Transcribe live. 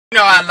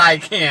know I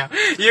like him.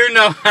 You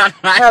know I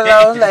like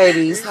Hello, him.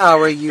 ladies. How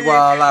are you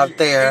all out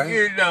there?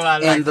 You know I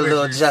like in the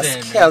little Just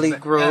Simmons. Kelly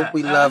group.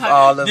 We love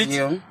all of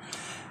you.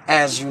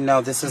 As you know,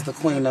 this is the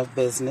Queen of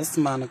Business,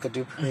 Monica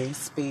Dupree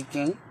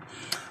speaking.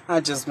 I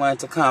just wanted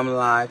to come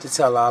live to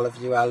tell all of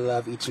you I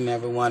love each and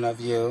every one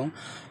of you.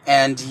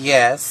 And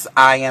yes,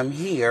 I am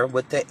here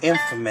with the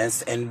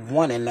infamous and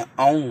one and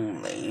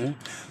only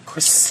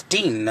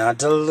Kristina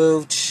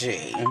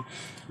Delucci.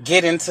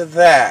 Get into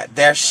that.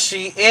 There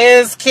she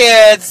is,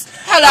 kids.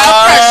 Hello,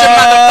 pressure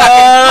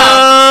motherfucking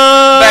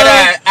punk.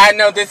 But I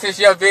know this is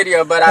your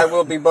video, but I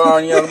will be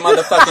borrowing your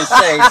motherfucking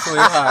shade,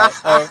 sweetheart.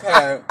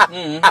 Okay.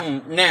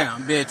 Now,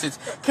 bitches,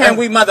 can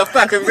we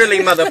really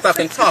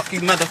motherfucking talk, you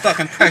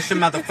motherfucking pressure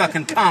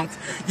motherfucking punks?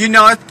 You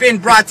know, it's been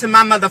brought to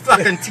my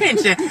motherfucking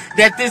attention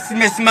that this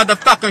Miss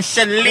motherfucking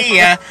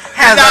Shalia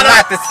has a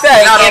lot to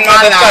say in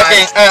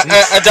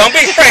motherfucking, don't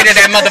be afraid of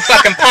that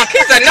motherfucking punk.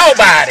 He's a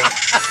nobody.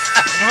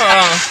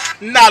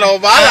 Not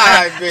on my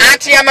life, bitch.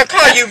 Auntie, I'm gonna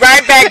call you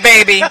right back,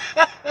 baby.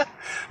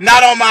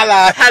 Not on my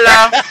life.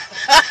 Hello.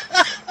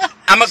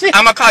 I'm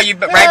gonna call you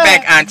right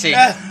back, Auntie.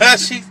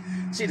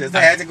 She just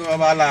had to go on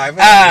my life.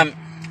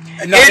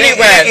 No,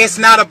 anyway, it's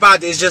not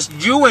about this. It's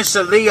just you and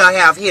Shalia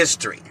have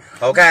history,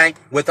 okay?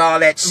 With all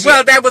that shit.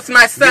 Well, that was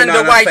my son, you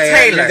know Dwight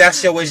Taylor. That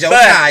shit was your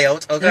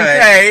child, okay?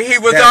 Okay, he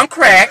was on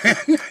crack.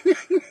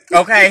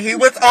 Okay, he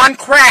was on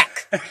crack.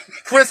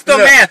 Crystal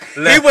meth.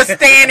 He was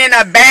staying in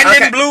an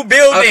abandoned blue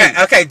building.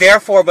 Okay,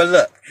 therefore, but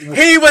look.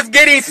 He was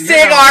getting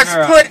cigars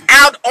put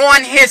out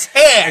on his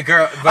head.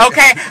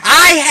 Okay,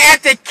 I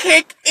had to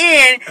kick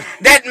in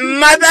that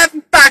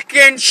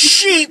motherfucking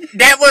sheep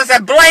that was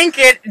a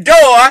blanket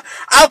door.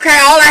 Okay,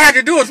 all I had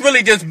to do was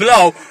really just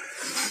blow.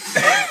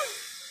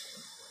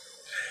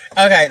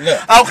 Okay, look.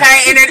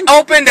 Okay, and it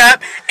opened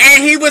up,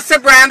 and he was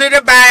surrounded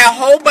by a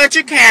whole bunch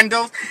of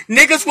candles.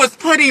 Niggas was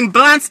putting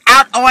blunts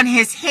out on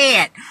his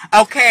head.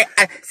 Okay,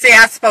 see,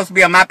 I'm supposed to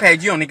be on my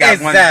page. You only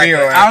got one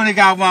viewer. I only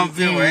got one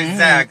viewer,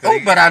 exactly. Oh,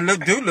 but I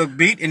do look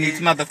beat in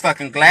these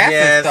motherfucking glasses,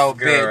 yes, so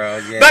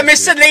girl, big. yes, but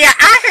Miss Shalia,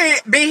 I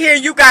be here.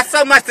 You got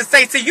so much to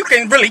say, so you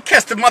can really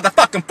catch the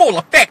motherfucking full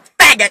effect,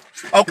 faggot.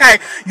 Okay,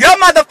 your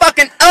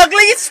motherfucking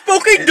ugly,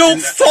 spooky duke,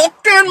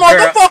 soaked in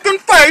motherfucking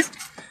face.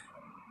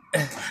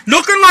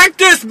 Looking like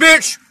this,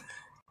 bitch,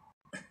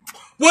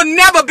 will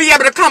never be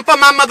able to come from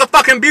my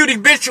motherfucking beauty,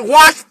 bitch.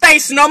 Wash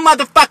face, no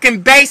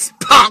motherfucking base,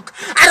 punk.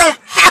 I don't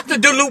have to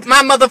dilute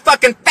my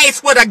motherfucking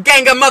face with a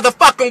gang of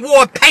motherfucking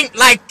war paint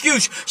like you,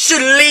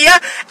 Shalia.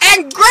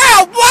 And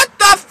girl, what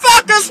the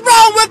fuck is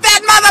wrong with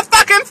that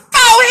motherfucking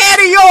forehead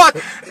of yours?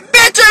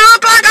 Bitch, you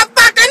look like a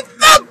fucking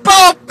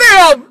football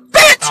field.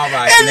 Bitch,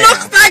 it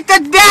looks like the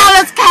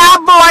Dallas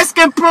Cowboys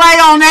can play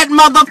on that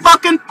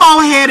motherfucking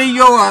forehead of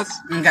yours.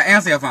 Okay,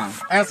 answer your phone.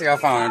 Answer your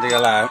phone until you're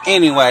live.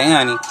 Anyway,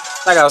 honey,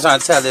 like I was trying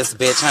to tell this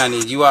bitch,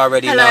 honey, you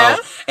already know.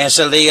 And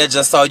Shalia,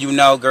 just so you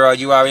know, girl,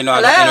 you already know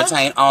I can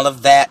entertain all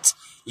of that.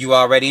 You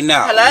already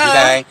know.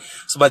 Okay?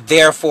 So, but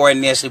therefore,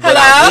 initially, what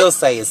I will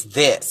say is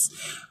this.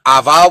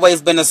 I've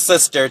always been a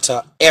sister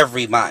to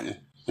everyone.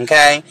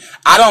 Okay?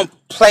 I don't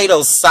play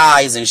those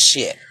sides and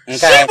shit. Okay?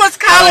 She was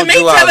calling me,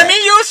 telling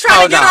me you was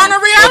trying to get on a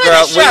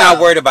reality show. We're not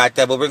worried about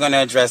that, but we're going to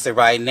address it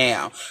right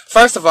now.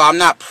 First of all, I'm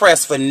not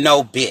pressed for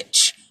no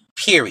bitch.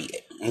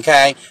 Period.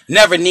 Okay?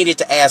 Never needed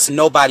to ask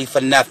nobody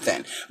for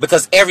nothing.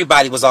 Because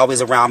everybody was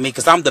always around me.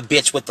 Because I'm the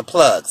bitch with the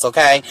plugs.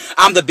 Okay?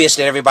 I'm the bitch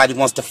that everybody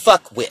wants to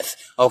fuck with.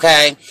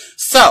 Okay?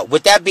 So,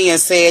 with that being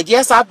said,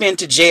 yes, I've been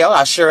to jail.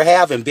 I sure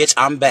have. And bitch,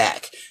 I'm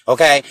back.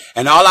 Okay?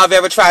 And all I've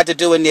ever tried to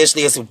do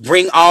initially is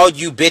bring all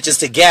you bitches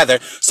together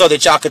so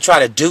that y'all could try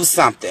to do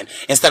something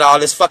instead of all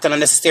this fucking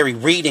unnecessary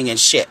reading and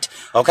shit.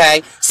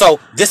 Okay? So,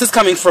 this is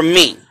coming from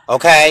me.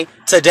 Okay?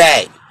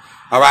 Today.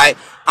 Alright?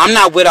 I'm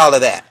not with all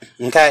of that.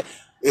 Okay?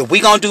 If we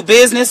gonna do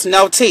business,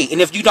 no tea.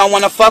 And if you don't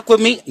want to fuck with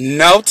me,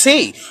 no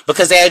tea.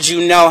 Because as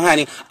you know,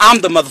 honey,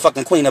 I'm the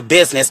motherfucking queen of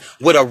business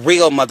with a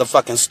real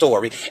motherfucking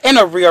story and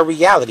a real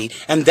reality.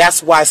 And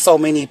that's why so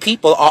many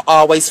people are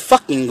always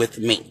fucking with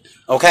me.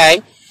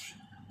 Okay?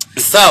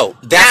 So,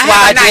 that's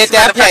why I did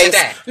that place.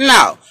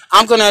 No,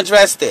 I'm going to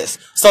address this.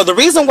 So, the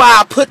reason why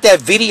I put that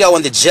video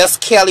on the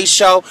Just Kelly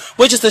show,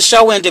 which is to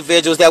show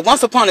individuals that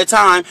once upon a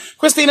time,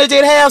 Kristina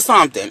did have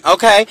something,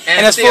 okay?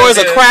 And as far as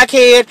a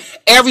crackhead,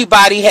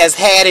 everybody has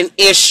had an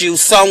issue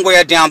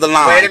somewhere down the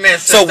line. Wait a minute,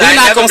 so, we're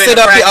not going to sit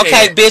up here,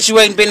 okay, bitch, you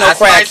ain't been no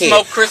crackhead.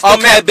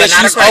 Okay,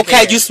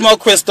 bitch, you smoke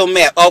crystal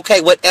meth.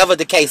 Okay, whatever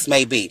the case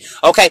may be.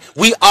 Okay,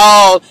 we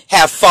all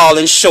have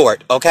fallen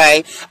short,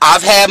 okay?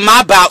 I've had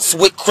my bouts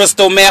with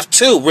crystal meth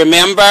too,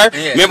 remember?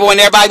 Yeah. Remember when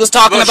everybody was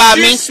talking about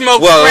me?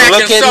 Smoked crack,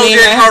 and so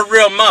did her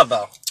real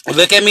mother.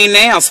 Look at me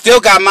now. Still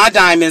got my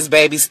diamonds,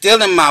 baby.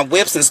 Still in my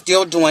whips and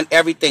still doing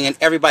everything, and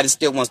everybody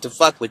still wants to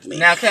fuck with me.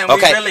 Now, can we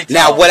really talk?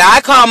 Now, what I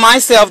call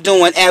myself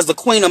doing as the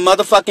queen of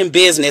motherfucking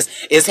business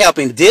is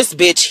helping this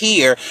bitch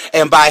here,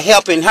 and by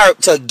helping her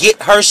to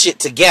get her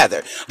shit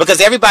together. Because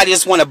everybody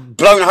just want to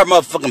blow her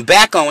motherfucking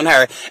back on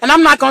her, and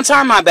I'm not going to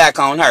turn my back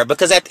on her.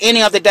 Because at the end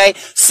of the day,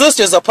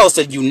 sisters are supposed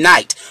to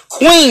unite.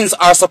 Queens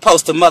are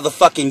supposed to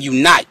motherfucking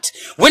unite.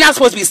 We're not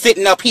supposed to be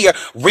sitting up here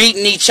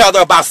reading each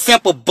other about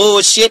simple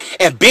bullshit,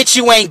 and bitch,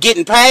 you ain't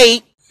getting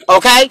paid.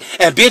 Okay?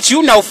 And bitch,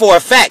 you know for a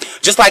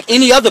fact, just like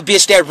any other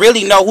bitch that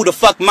really know who the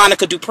fuck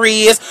Monica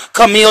Dupree is,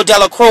 Camille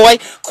Delacroix,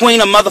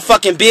 queen of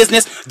motherfucking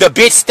business, the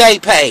bitch stay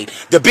paid.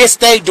 The bitch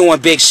stay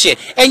doing big shit.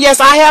 And yes,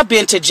 I have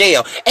been to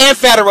jail and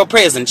federal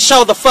prison.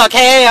 Show the fuck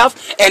have,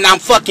 and I'm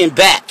fucking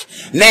back.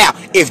 Now,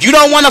 if you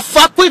don't want to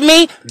fuck with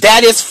me,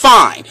 that is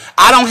fine.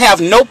 I don't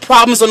have no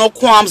problems or no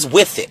qualms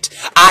with it.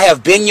 I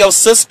have been your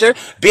sister.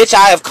 Bitch,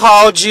 I have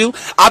called you.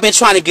 I've been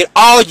trying to get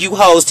all you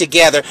hoes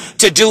together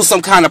to do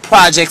some kind of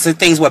projects and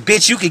things where,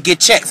 bitch, you could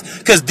get checks.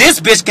 Because this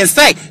bitch can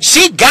say,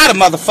 she got a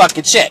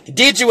motherfucking check.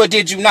 Did you or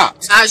did you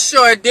not? I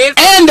sure did.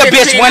 And the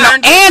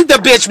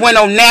bitch went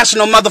on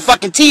national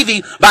motherfucking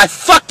TV by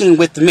fucking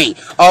with me.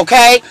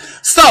 Okay?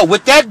 So,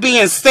 with that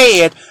being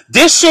said,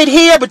 this shit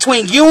here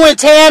between you and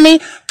Tammy,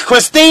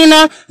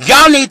 Kristina,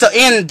 y'all need to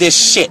end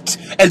this shit.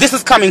 And this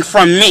is coming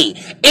from me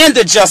in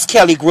the Just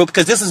Kelly group,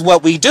 because this is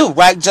what we do,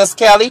 right, Just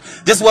Kelly?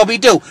 This is what we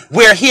do.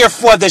 We're here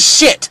for the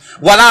shit,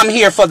 while I'm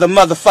here for the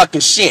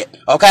motherfucking shit,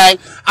 okay?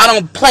 I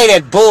don't play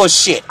that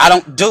bullshit. I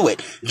don't do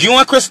it. You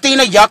and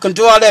Kristina, y'all can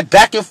do all that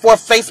back and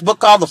forth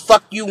Facebook all the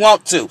fuck you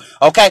want to,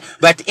 okay?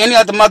 But at the end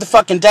of the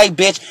motherfucking day,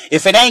 bitch,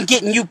 if it ain't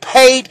getting you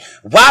paid,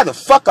 why the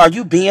fuck are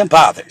you being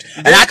bothered?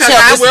 And I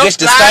tell this bitch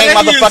the same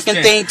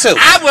motherfucking thing too.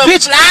 I will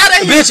fly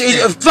to Houston.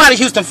 Bitch, fly to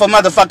Houston for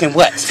motherfucking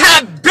what?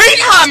 To beat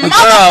her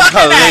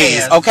motherfucking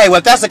ass. Okay, well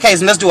if that's the case,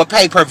 then let's do a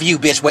pay-per-view,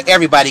 bitch, where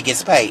everybody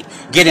gets paid.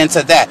 Get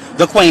into that.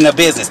 The queen of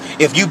business.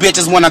 If you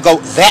bitches want to go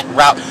that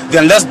route,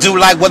 then let's do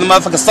like what the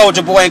motherfucking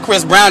Soulja Boy and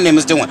Chris Brown them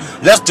is doing.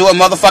 Let's do a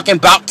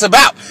motherfucking bout to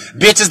bout.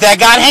 Bitches that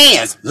got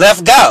hands.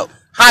 Let's go.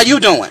 How you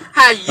doing?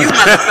 How you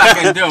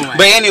motherfucking doing?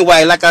 But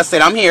anyway, like I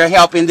said, I'm here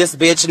helping this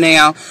bitch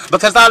now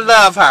because I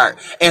love her.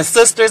 And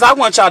sisters, I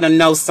want y'all to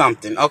know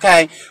something,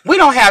 okay? We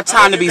don't have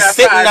time to be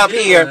sitting up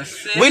here.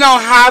 We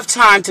don't have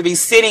time to be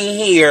sitting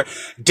here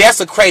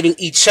desecrating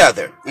each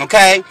other,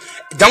 okay?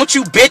 Don't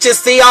you bitches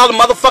see all the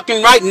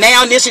motherfucking right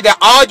now initially that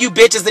all you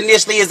bitches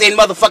initially is in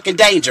motherfucking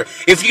danger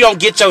if you don't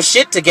get your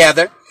shit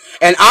together?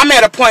 And I'm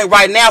at a point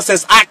right now,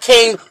 since I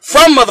came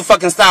from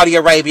motherfucking Saudi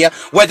Arabia,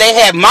 where they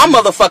had my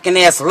motherfucking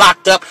ass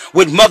locked up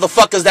with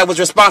motherfuckers that was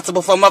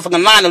responsible for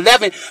motherfucking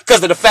 9/11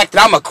 because of the fact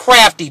that I'm a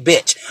crafty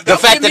bitch. The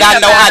fact that I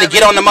know how to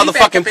get on the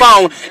motherfucking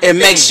phone and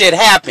make shit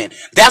happen.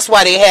 That's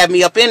why they had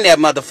me up in that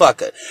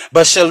motherfucker.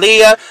 But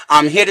Shalia,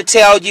 I'm here to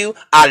tell you,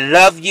 I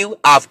love you.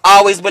 I've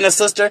always been a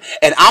sister,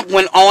 and I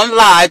went on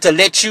live to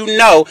let you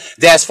know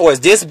that as far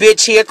as this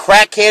bitch here,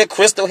 crackhead,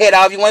 crystal head,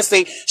 however you want to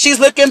say, she's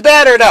looking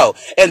better though.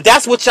 And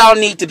that's what y'all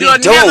need to be doing.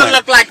 You'll never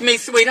look like me,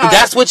 sweetheart.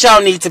 That's what y'all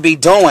need to be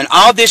doing.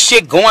 All this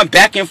shit going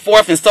back and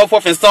forth and so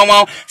forth and so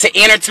on to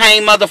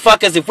entertain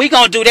motherfuckers. If we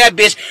gonna do that,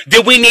 bitch,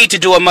 then we need to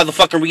do a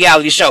motherfucking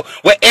reality show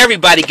where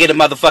everybody get a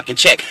motherfucking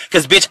check.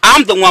 Cause bitch,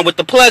 I'm the one with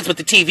the plugs with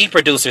the TV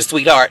producers,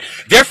 sweetheart.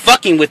 They're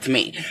fucking with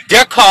me.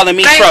 They're calling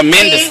me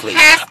tremendously.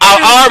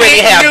 I already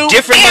have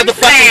different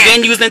motherfucking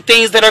venues and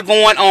things that are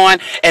going on.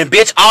 And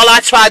bitch, all I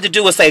tried to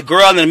do was say,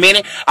 girl, in a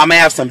minute, I'm gonna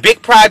have some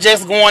big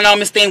projects going on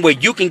this thing where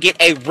you can get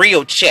a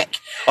real check.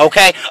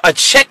 Okay? A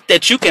check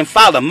that you can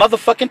file a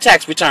motherfucking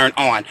tax return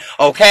on.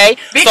 Okay?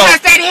 Because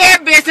that hair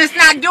business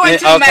not doing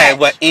too much. Okay,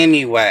 well,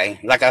 anyway,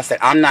 like I said,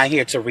 I'm not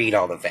here to read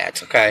all of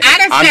that, okay?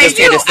 I'm just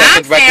here to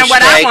set the record straight.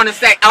 What I want to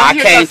say. I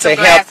came to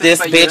help this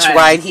bitch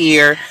right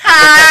here.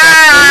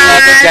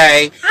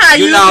 Hi.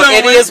 You know,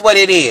 it is what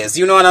it is.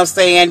 You know what I'm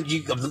saying?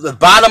 The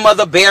bottom of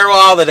the barrel,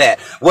 all of that.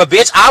 Well,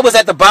 bitch, I was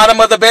at the bottom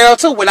of the barrel,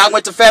 too, when I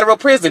went to federal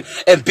prison.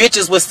 And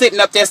bitches was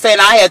sitting up there saying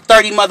I had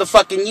 30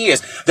 motherfucking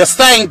years. The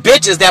same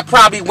bitches that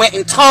probably went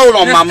and told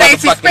on my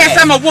motherfucking ass.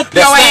 I'm gonna whoop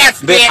your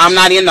ass, bitch. I'm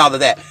not in all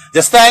of that.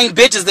 The same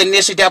bitches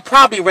initially that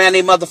probably ran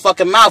their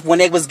motherfucking mouth when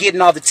they was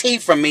getting all the tea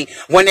from me,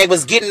 when they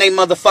was getting their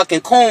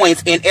motherfucking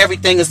coins and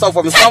everything and so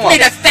forth and so on.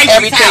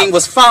 Everything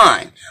was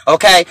fine.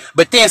 Okay?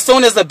 But then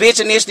soon as the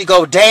bitch initially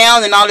go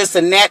down and all this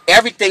and that,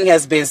 everything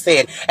has been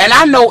said. And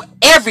I know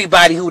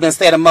everybody who done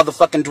said a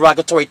motherfucking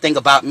derogatory thing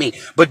about me.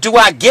 But do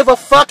I give a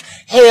fuck?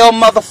 Hell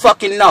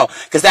motherfucking no.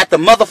 Because at the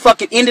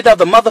motherfucking end of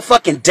the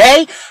motherfucking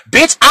day,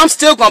 bitch, I'm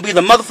still gonna be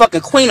the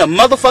motherfucking queen of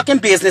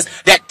motherfucking business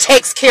that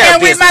takes care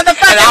of business.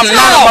 And I'm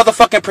not a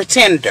motherfucking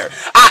pretender.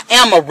 I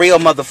am a real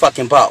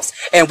motherfucking boss.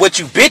 And what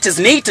you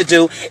bitches need to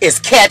do is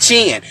catch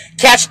in.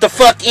 Catch the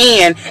fuck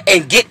in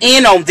and get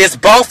in on this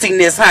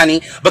bossiness,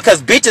 honey.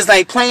 Because bitches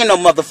ain't playing no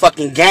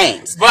motherfucking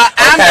games. But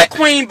I'm the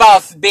queen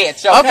boss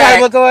bitch, okay? Okay,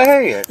 well go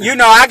ahead. You You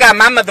know, I got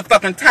my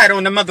motherfucking title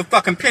in the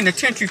motherfucking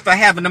penitentiary for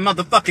having the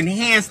motherfucking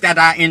hands that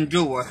I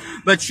endure.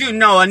 But you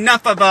know,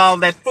 enough of all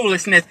that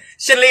foolishness.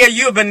 Shalia,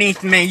 you're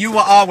beneath me. You will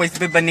always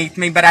be beneath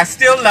me, but I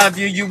still love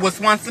you. You was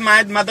once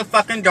my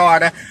motherfucking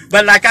daughter.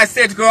 But like I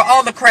said, girl,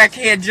 all the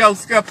crackhead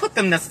jokes, girl, put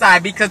them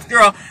aside because,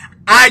 girl,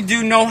 I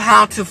do know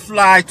how to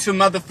fly to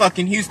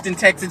motherfucking Houston,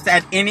 Texas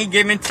at any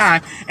given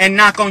time and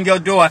knock on your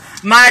door.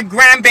 My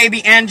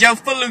grandbaby Angel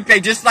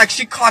Felipe, just like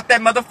she caught that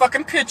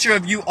motherfucking picture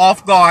of you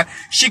off guard,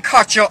 she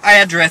caught your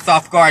address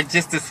off guard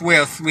just as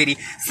well, sweetie.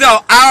 So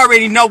I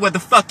already know where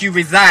the fuck you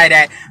reside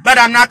at, but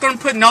I'm not gonna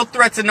put no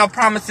threats and no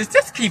promises.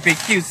 Just keep it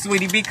cute,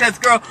 sweetie, because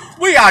girl,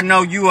 we all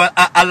know you are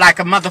like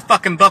a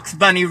motherfucking Bugs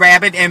Bunny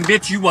rabbit, and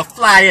bitch, you will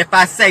fly if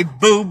I say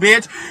boo,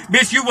 bitch.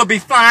 Bitch, you will be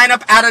flying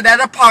up out of that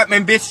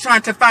apartment, bitch,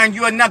 trying to find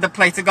you another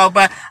place to go.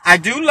 But I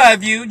do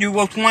love you. You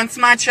was once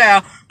my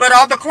child. But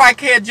all the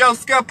crackhead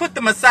jokes, girl, put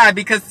them aside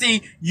because,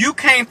 see, you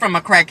came from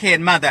a crackhead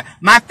mother.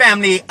 My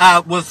family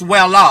was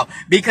well off.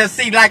 Because,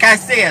 see, like I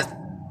said,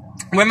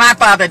 when my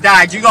father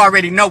died, you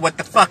already know what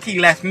the fuck he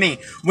left me.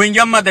 When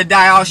your mother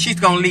died, all she's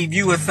gonna leave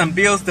you is some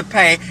bills to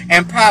pay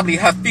and probably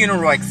her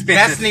funeral expenses.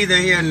 That's neither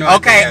here nor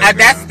okay, there.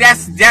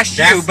 That's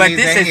you, but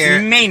this is here.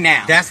 me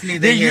now. That's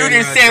neither here You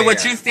didn't nor say there.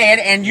 what you said,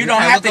 and you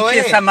don't have to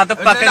kiss her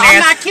motherfucking I'm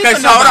ass. not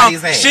kissing hold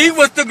nobody's on, ass. she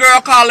was the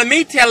girl calling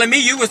me, telling me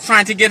you was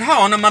trying to get her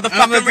on a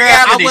motherfucking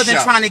reality I wasn't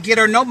show. trying to get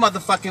her no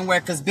motherfucking where,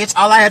 cause bitch,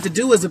 all I had to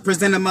do was to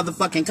present a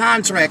motherfucking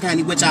contract,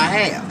 honey, which I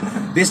have.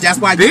 Bitch, that's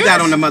why you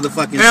got on the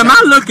motherfucking show. Am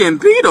I looking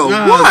Beetle?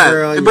 What?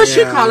 Girl, but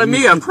she yeah. calling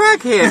me a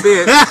crackhead,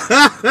 bitch.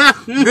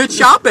 Bitch,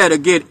 y'all better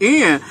get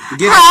in.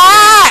 Get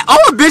Hi!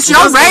 Oh, bitch, your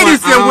What's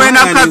ratings going done went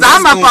up on, because honey?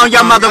 I'm up What's on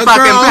your going on?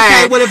 motherfucking Girl,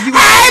 okay, page. well, if you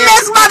Hey,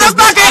 Miss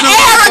motherfucking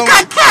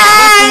Erica K!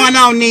 What's going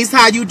on, niece?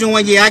 How you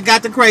doing? Yeah, I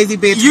got the crazy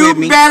bitch with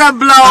me. You better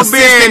blow,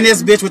 Assisting bitch.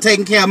 this bitch with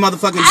taking care of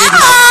motherfucking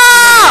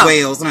Ah!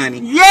 whales, honey.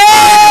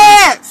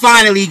 Yeah!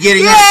 Finally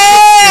getting her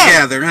Yeah! shit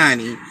together,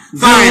 honny.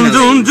 Finally.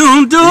 Doom,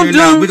 doom, doom, You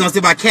know, doom. we're gonna see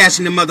about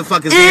cashing the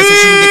motherfuckers in so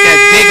she can get that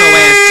big ol'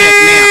 ass check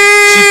now.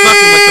 She's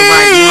fucking with the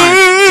right one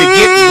to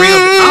get real.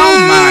 Oh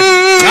my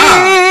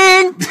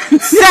god.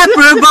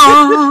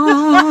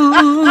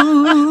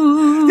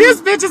 Inseparable. This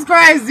bitch is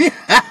crazy.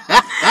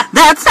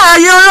 That's how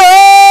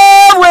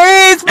you'll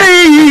always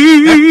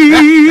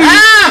be.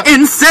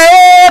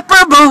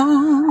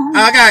 Inseparable.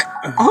 I got.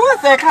 Who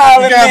is that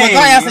calling Girl, me? but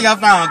go answer your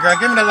phone, girl.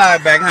 Give me the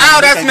live back, honey. Oh,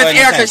 that's Miss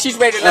Erica. She's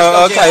ready. Let's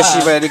go okay, get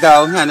her. she ready to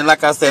go, honey.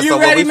 Like I said, You so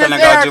what ready, we finna Miss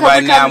go Erica? do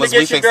right We now coming is to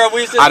get you, girl.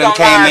 We just I done gonna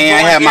came live in,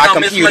 going had in my on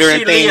Miss computer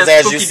and Machine things, Leah's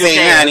as you spooky see,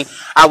 dance. honey.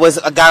 I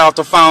got off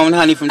the phone,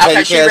 honey, from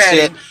taking she care of ready.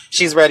 shit.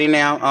 She's ready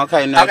now.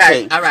 Okay, no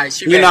Okay, tea. all right,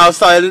 she You ready. know,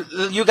 so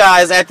you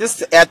guys at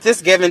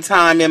this given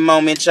time and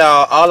moment,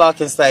 y'all, all I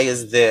can say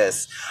is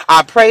this.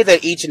 I pray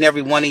that each and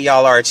every one of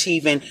y'all are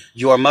achieving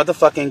your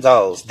motherfucking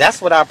goals.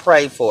 That's what I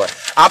pray for.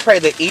 I pray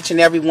that each and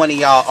every one of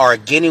y'all are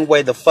getting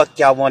where the fuck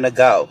y'all want to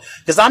go.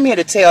 Because I'm here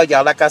to tell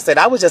y'all, like I said,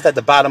 I was just at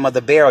the bottom of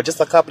the barrel just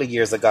a couple of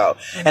years ago.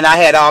 And I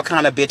had all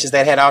kind of bitches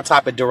that had all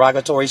type of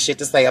derogatory shit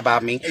to say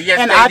about me. Yes,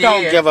 and they I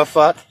don't did. give a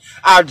fuck.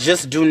 I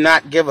just do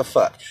not give a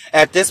fuck.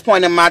 At this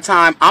point in my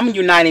time, I'm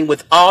uniting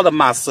with all of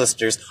my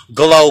sisters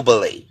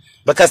globally.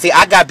 Because, see,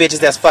 I got bitches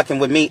that's fucking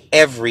with me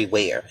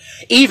everywhere.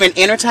 Even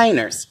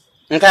entertainers.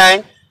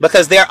 Okay?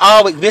 Because they're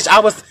always, bitch,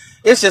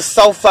 it's just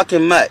so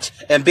fucking much.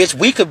 And bitch,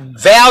 we could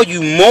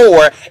value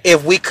more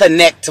if we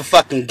connect to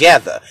fucking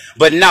together.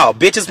 But no,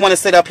 bitches want to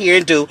sit up here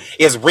and do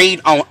is read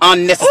on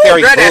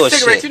unnecessary girl, that bullshit.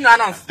 cigarette, you know I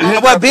don't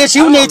smoke. Well, bitch,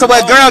 you need to,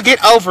 well, girl,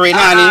 get over it,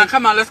 honey.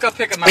 Come on, let's go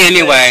pick up my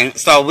Anyway,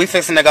 so we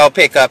fixing to go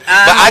pick up. But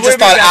I just we'll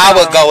be thought back I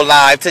would on. go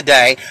live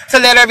today to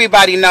let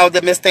everybody know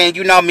that Miss Thing,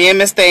 you know, me and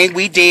Miss Thing,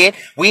 we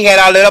had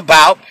our little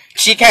bout.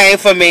 She came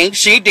for me,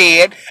 she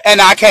did,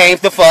 and I came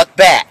the fuck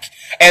back.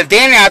 And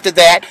then after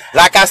that,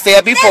 like I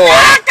said before, we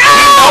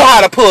know how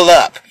to pull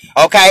up.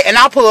 Okay? And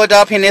I pulled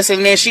up and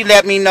then she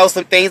let me know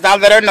some things. I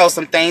let her know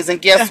some things.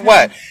 And guess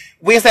what?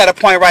 We're at a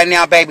point right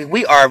now, baby.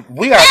 We are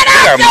moving.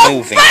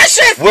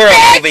 We're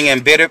moving in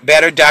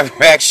better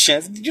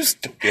directions. You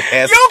stupid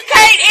ass. You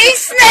can't eat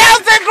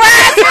snails and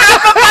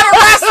grasshoppers for the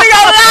rest of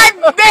your life,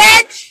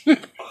 bitch!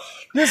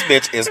 This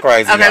bitch is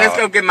crazy. Okay, y'all. let's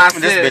go get my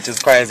This sis. bitch is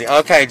crazy.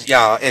 Okay,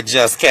 y'all, it's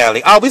just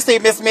Kelly. Oh, we see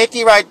Miss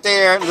Mickey right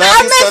there. Love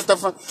Hi, you, Miss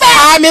sister.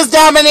 Hi, Miss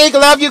Dominique.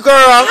 Love you, girl.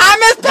 Hi,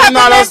 Miss You know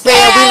what I'm Peppermint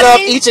saying? We love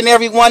Patty. each and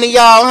every one of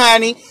y'all,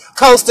 honey.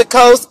 Coast to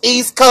coast,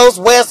 east coast,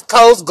 west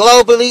coast,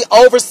 globally,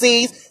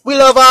 overseas. We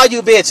love all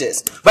you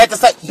bitches. But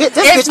this It's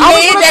bitch me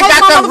always wanna that take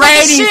got my the motherfucking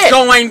ratings shit.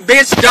 going,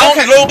 bitch. Don't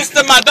lose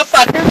the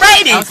motherfucking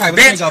ratings, Okay, let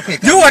me bitch. go pick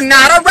up. You are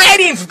not a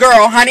ratings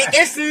girl, honey.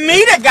 It's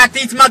me that got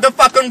these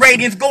motherfucking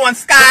ratings going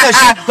sky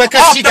high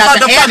Because off she the got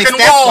the motherfucking antics,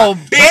 that's wall, why.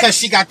 bitch. Because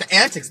she got the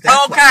antics,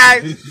 that's why.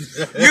 Okay.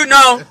 You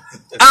know,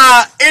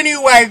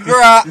 anyway,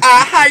 girl,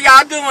 how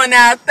y'all doing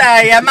out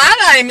there? My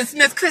name is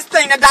Miss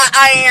Kristina,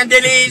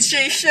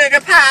 Delucci,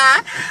 Sugar Pie.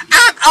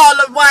 I'm all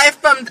the way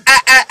from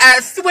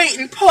sweet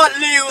and Port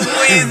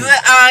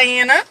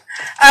Louisiana.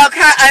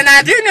 Okay, and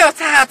I do know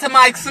how to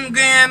make some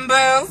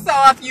gumbo, so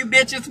if you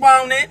bitches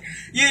want it,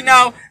 you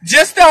know,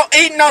 just don't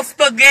eat no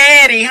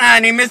spaghetti,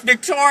 honey. Miss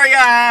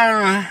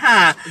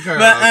Victoria, Girl,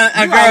 but,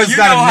 you girl, always you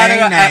got know a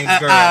how name,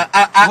 girl.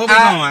 Where we to,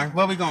 going?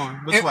 Where we going?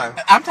 Which way?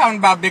 I'm talking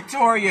about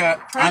Victoria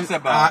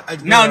Principal.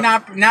 No,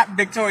 not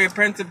Victoria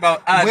Principal.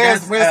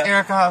 Where's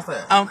Erica House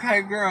at?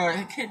 Okay, girl,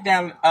 hit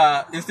down.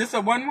 Is this a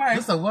one-way?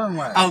 It's a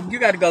one-way. Oh, you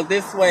got to go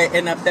this way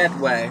and up that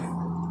way.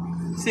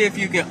 See if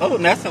you can. Oh,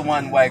 that's a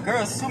one-way.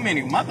 Girl, so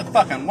many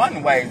motherfucking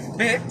one-ways,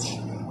 bitch.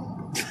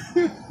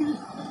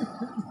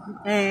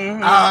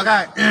 Mm-hmm. Oh,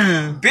 okay.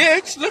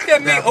 Bitch, look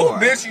at me. Oh,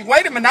 bitch,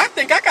 wait a minute. I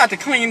think I got to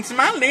clean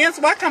my lens.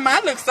 Why come I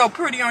look so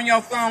pretty on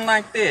your phone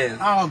like this?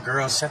 Oh,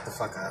 girl, shut the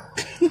fuck up.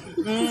 Mickey.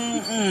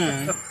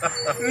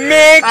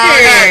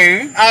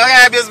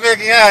 Okay, Miss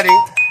Mickey, honey.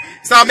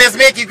 So, Miss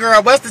Mickey,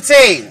 girl, what's the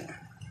tea?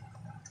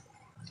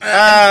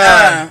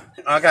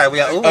 Okay, we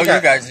got. You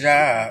got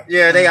job.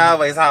 Yeah, they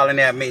always hollering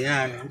at me,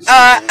 honey.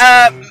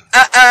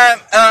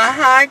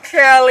 Hi,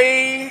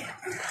 Kelly.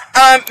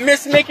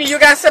 Miss Mickey, you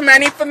got some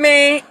money for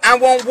me? I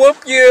won't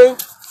whoop you.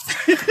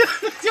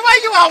 Why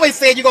you always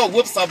say you gonna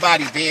whoop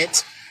somebody,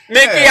 bitch?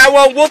 Mickey, I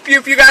won't whoop you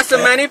if you got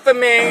some money for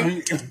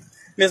me.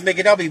 Miss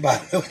Mickey, don't be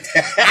bothered with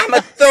that. I'ma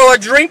throw a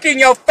drink in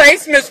your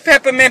face, Miss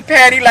Peppermint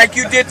Patty, like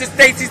you did to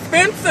Stacey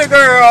Spencer,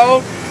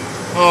 girl.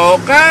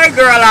 Okay,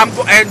 girl,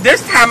 and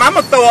this time I'm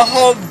gonna throw a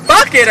whole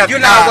bucket of. You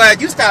know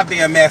what? You stop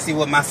being messy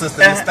with my sister,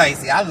 Miss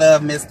Stacy. I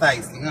love Miss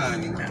Stacy,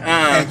 honey,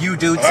 and you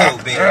do too,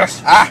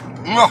 bitch.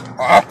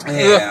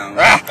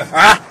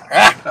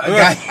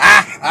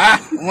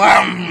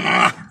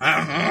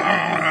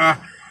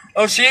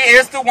 Oh, she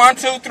is the 1,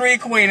 2, 3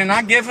 queen, and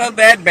I give her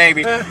that,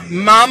 baby.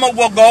 Mama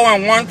will go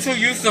and 1, 2,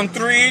 you some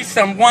 3s,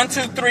 some 1,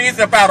 2, 3s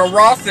about a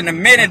Ross in a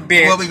minute,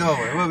 bitch. Where we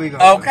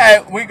going? Okay,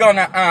 we're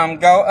gonna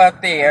go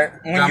up there.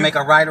 Gonna make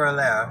a right or a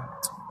left?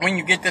 When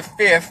you get to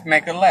 5th,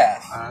 make a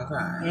left.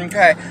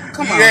 Okay.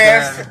 Come on,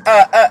 yes.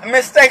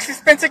 Miss Stacey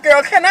Spencer,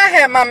 girl, can I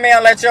have my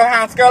mail at your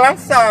house, girl? I'm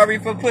sorry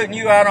for putting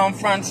you out on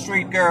Front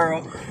Street,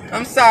 girl.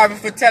 I'm sorry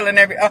for telling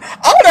there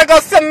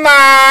goes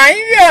Samaya.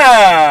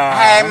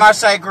 Hey,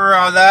 Marsha,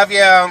 girl, love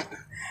you.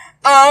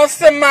 Oh,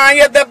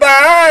 Samaya the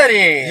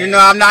body. You know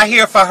I'm not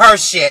here for her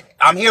shit.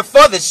 I'm here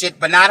for the shit,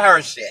 but not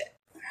her shit.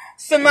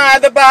 Samaya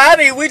the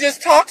body, we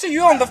just talked to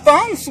you on the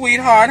phone,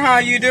 sweetheart. How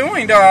are you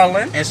doing,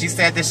 darling? And she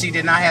said that she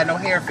did not have no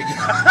hair for you.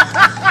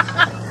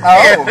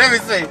 Here, let me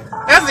see.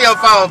 That's your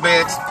phone,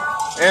 bitch.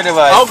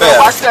 Anyway. Oh, go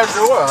watch that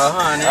door,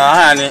 honey.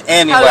 Honey.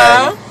 Anyway.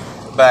 Hello?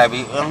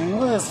 Baby,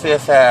 where's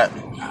 5th at?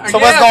 So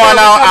what's going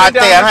on out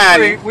there,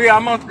 honey? We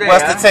almost there.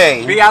 What's the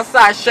tea? Be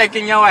outside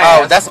shaking your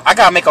ass. Oh, I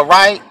gotta make a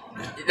right?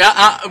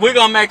 We're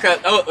gonna make a.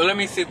 Oh, let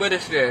me see. What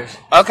is this?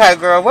 Okay,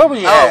 girl. Where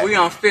we at? Oh, we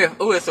on 5th.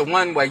 Oh, it's a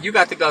one-way. You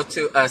got to go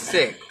to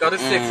 6. Go to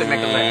 6 and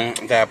make a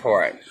left. That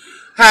part.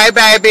 Hey,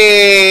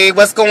 baby.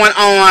 What's going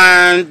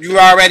on? You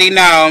already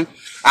know.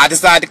 I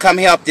decided to come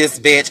help this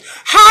bitch.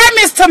 Hi,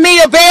 Miss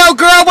Tamia Bell,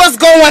 girl. What's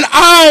going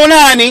on,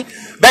 honey?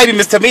 Baby,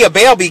 Miss Tamia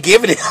Bell be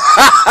giving it.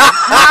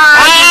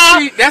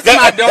 That's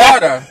my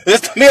daughter.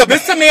 Miss Tamia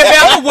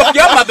Bell will whoop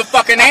your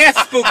motherfucking ass,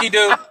 spooky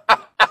dude.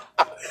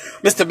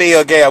 Mr.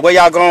 Bill Gale, where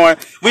y'all going?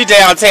 We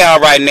downtown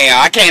right now.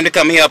 I came to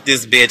come help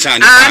this bitch,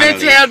 honey. I didn't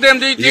tell them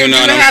that you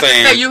know what I'm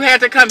saying? You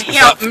had to come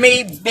help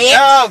me, bitch.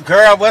 Oh,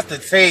 girl, what's the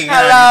tea?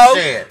 Hello?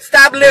 Honey?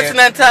 Stop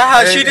listening to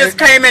her. She just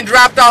came and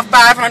dropped off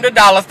 $500.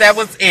 That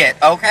was it,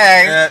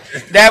 okay?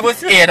 That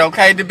was it,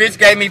 okay? The bitch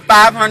gave me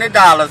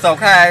 $500,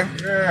 okay?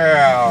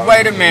 Girl.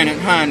 Wait a minute,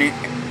 honey.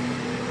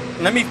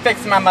 Let me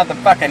fix my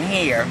motherfucking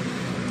hair.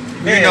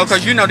 Bitch. You know,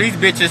 because you know these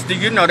bitches,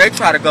 you know, they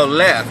try to go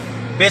left.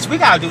 Bitch, we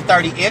gotta do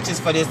 30 inches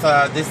for this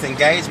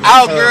engagement.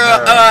 Oh,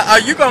 girl, are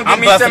you gonna give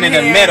me some I'm busting in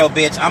the middle,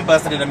 bitch. I'm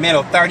busting in the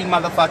middle. 30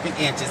 motherfucking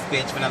inches,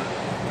 bitch. Finna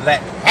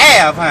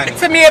have, honey.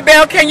 Tamia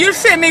Bell, can you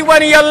send me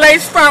one of your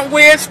lace front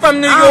wigs from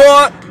New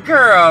York?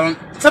 Girl,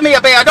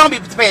 Tamia Bell, don't be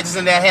patches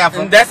in that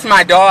heifer. That's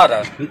my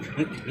daughter.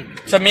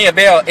 Tamia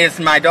Bell is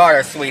my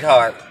daughter,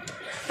 sweetheart.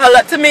 Hello,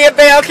 Tamia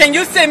Bell, can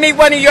you send me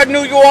one of your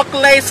New York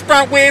lace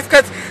front wigs?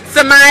 Because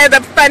Samaya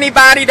the funny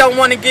body don't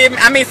want to give me.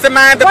 I mean,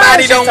 Samaya the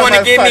body don't want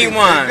to give me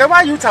one. Girl,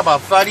 why you talk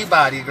about funny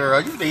body, girl?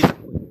 You be.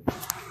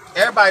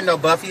 Everybody know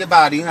Buffy your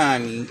body,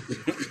 honey.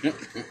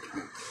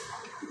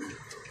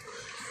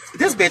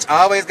 This bitch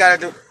always gotta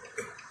do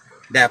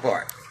that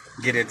part.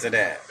 Get into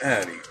that,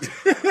 honey.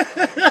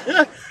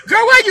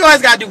 Girl, why you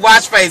always gotta do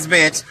wash face,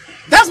 bitch?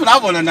 That's what I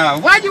want to know.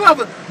 Why you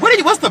ever?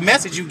 What's the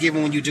message you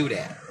giving when you do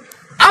that?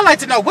 I like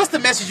to know what's the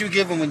message you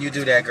giving when you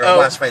do that, girl.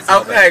 Wash face.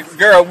 Okay,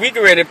 girl, we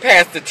get ready to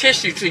pass the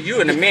tissue to you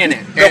in a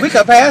minute. Girl, we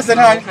can pass it,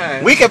 honey.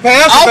 Okay. We can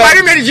pass it. Oh, wait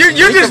a minute,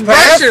 you just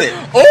brush it.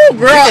 Oh,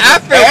 girl, I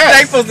feel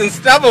staples and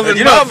stubbles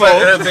and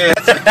bubbles.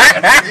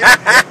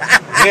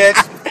 Bitch,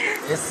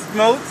 it's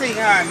smoothie,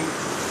 honey.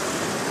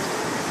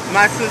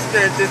 My sister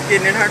is just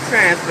getting in her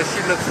trance, but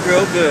she looks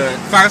real good.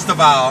 First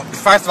of all,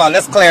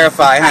 let's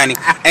clarify, honey.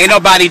 Ain't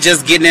nobody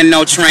just getting in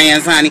no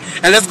trans, honey.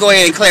 And let's go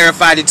ahead and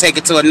clarify to take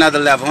it to another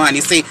level, honey.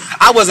 See,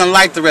 I wasn't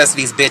like the rest of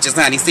these bitches,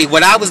 honey. See,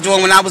 what I was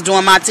doing when I was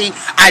doing my tea,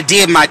 I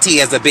did my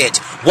tea as a bitch.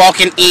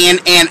 Walking in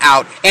and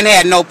out and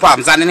had no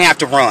problems. I didn't have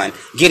to run.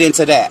 Get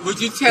into that. Would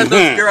you tell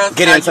those girls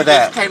Get how into you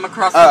that. just came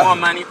across some more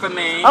money for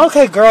me?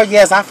 Okay, girl,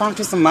 yes, I found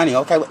you some money.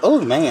 Okay. Oh,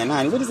 man,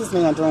 honey, what is this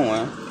man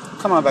doing?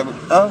 Come on, baby.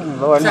 Oh,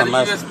 Lord, Tell no you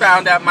mercy. just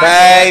found out my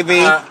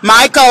baby.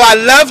 Michael, I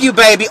love you,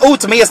 baby. Ooh,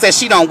 Tamia says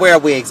she don't wear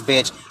wigs,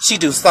 bitch. She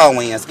do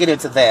sew-ins. Get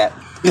into that.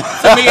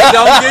 Tamia,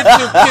 don't get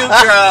too cute,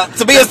 girl.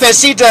 Tamia says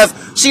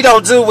she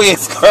don't do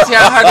wigs, girl.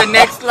 Tell her the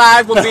next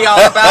live will be all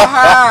about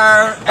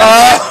her.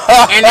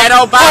 And that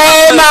Obama.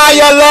 Hey,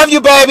 Maya, love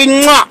you, baby.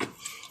 Mwah.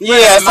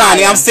 Yes,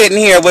 honey, I'm sitting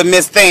here with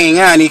Miss Thing,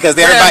 honey, because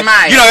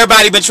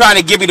everybody been trying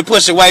to get me to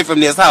push away from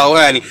this hoe,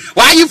 honey.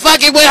 Why you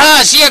fucking with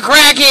her? She a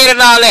crackhead and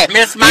all that.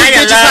 Miss Maya loves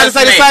me. You trying to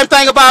say the same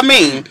thing about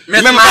me. Miss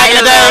Remember Maya back in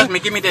the day? loves me.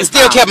 Give me this.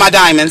 Still kept my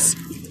diamonds.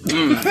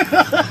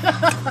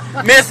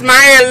 Miss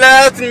Maya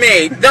loves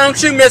me.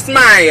 Don't you, Miss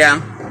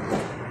Maya?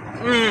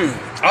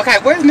 Okay,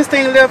 where does Miss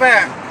Thing live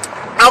at?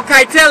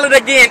 Okay, tell it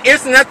again.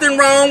 It's nothing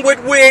wrong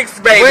with wigs,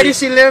 baby. Where does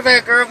she live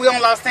at, girl? We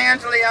on Los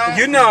Angeles, yo.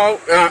 You know,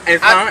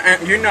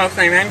 you know,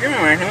 St. Andrew.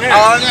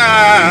 Oh,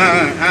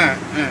 yeah.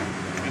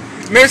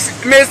 Miss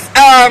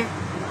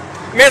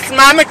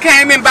Mama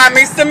came and bought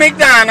me some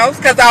McDonald's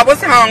because I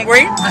was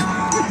hungry.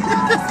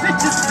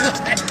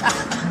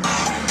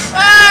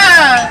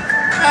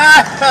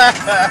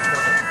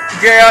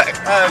 Girl,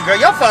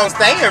 your phone's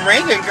staying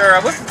ringing, girl.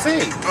 What's the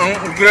tea?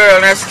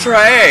 Girl, that's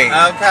Trey.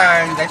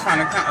 Okay, they trying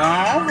to come.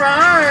 All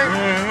right.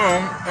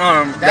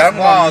 That's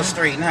Wall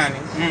Street, honey.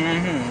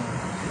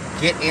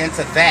 Get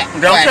into that.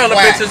 Don't tell the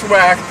bitches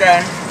where I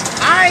stay.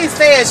 I ain't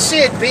saying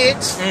shit,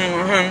 bitch.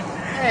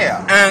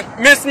 Hell.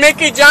 Miss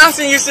Mickey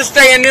Johnson used to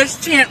stay in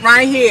this tent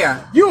right here.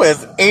 You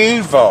is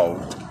evil.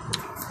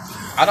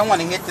 I don't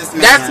want to hit this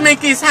man. That's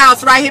Mickey's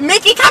house right here.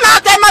 Mickey, come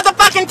out that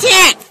motherfucking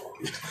tent.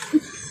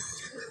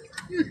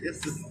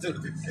 This is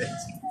stupid,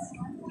 bitch.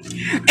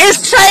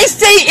 It's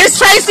Tracy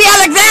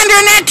Alexander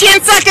in that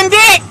 10-second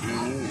dick.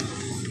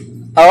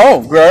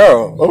 Oh,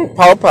 girl. Oh,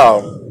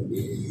 Popo.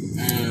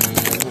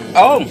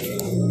 Oh.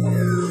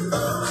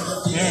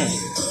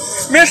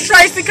 Miss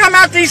Tracy, come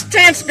out these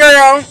tents,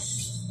 girl.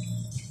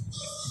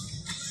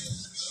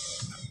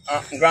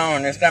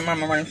 Gone. Is that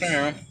Mama right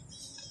there?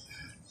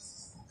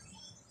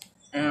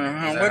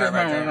 What is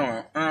Mama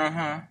doing?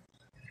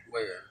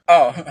 Where?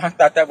 Oh, I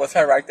thought that was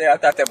her right there. I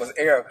thought that was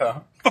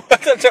Erica. I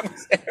thought that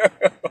was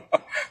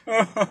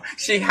Erica.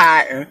 She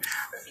hiding.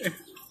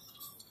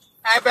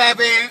 Hey,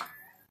 baby.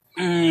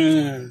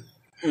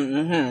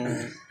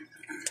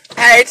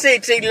 Hey,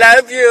 Titi,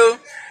 love you.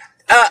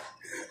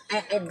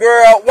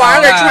 Girl, why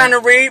are they trying to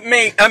read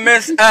me?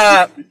 Miss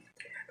Maya.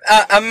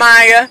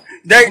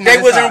 They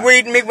wasn't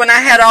reading me when I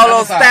had all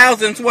those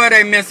thousands. Where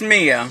they, Miss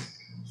Mia?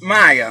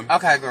 Maya.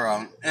 Okay,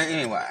 girl.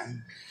 Anyway.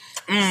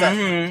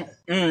 Okay,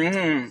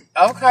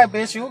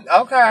 bitch. You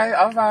okay?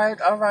 All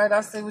right.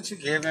 I see what you're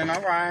giving.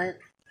 All right.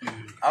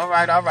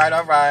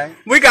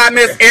 We got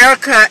Miss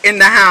Erica in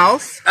the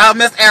house.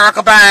 Miss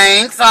Erica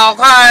Banks.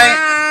 Okay.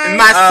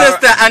 My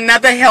sister,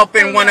 another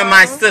helping one of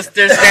my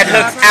sisters that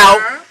looks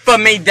out for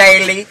me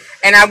daily.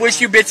 And I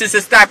wish you bitches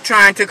would stop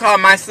trying to call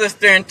my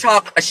sister and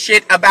talk a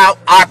shit about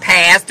our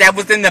past. That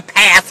was in the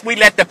past. We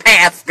let the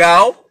past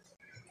go.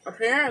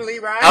 Apparently,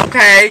 right?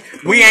 Okay,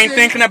 we ain't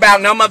thinking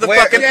about no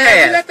motherfucking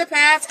past. Let the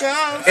past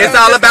go. It's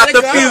all about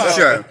the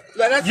future.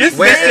 This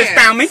bitch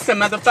found me some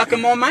motherfucking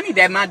more money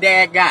that my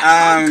dad got.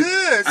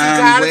 Good.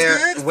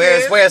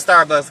 Where's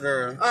Starbucks,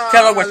 girl?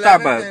 Tell her what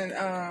Starbucks.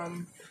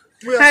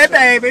 Hey,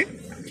 baby.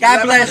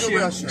 God bless you.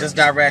 Just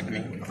direct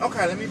me.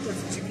 Okay, let me put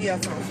the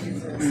GPS on.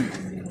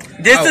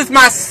 This is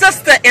my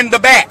sister in the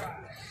back.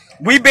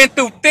 We've been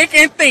through thick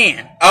and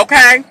thin,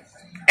 okay?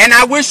 And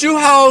I wish you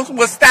hoes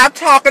would stop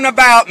talking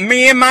about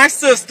me and my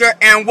sister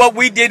and what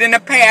we did in the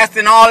past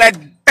and all that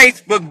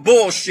Facebook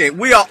bullshit.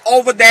 We are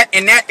over that,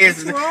 and that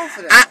is...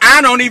 I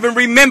don't even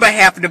remember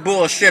half of the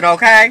bullshit,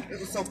 okay? It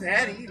was so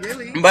petty,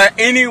 really. But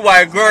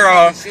anyway,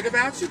 girl, Shit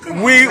about you.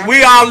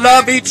 we all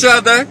love each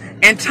other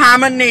in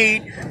time of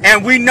need,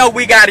 and we know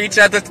we got each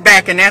other's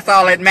back, and that's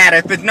all that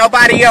matters. If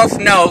nobody else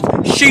knows,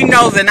 she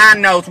knows and I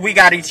knows we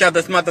got each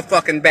other's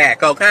motherfucking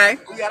back, okay?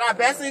 We got our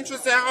best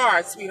interests at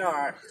heart,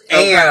 sweetheart.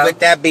 And with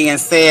that being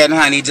said,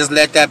 honey, just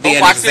let that be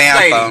an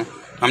example.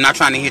 I'm not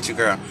trying to hit you,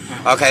 girl.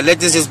 Okay, let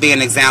this just be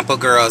an example,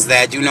 girls,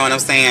 that, you know what I'm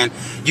saying?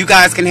 You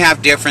guys can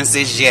have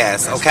differences,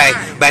 yes, okay?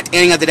 But at the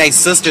end of the day,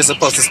 sisters are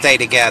supposed to stay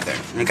together,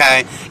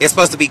 okay? It's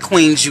supposed to be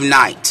queens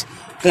unite,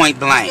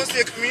 point blank.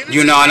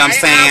 You know what I'm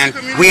saying?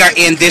 We are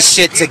in this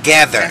shit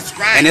together.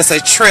 And it's a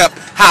trip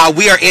how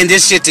we are in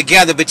this shit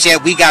together, but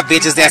yet we got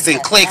bitches that's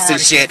in cliques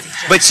and shit.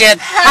 But yet,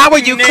 how are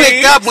you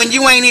clicked up when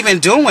you ain't even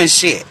doing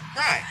shit?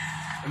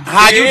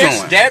 How you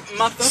doing? That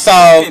So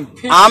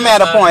I'm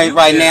at a point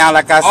right now,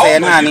 like I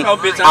said, honey,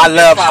 I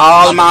love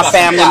all of my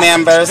family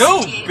members,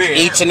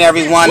 each and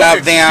every one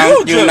of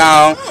them, you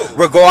know,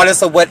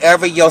 regardless of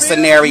whatever your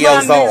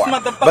scenarios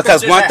are.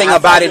 Because one thing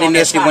about it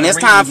initially, when it's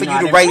time for you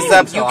to raise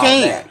up, you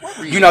can.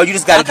 You know, you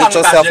just got to get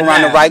yourself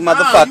around the right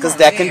motherfuckers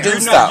that can do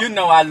stuff.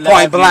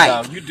 Point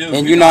blank.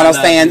 And you know what I'm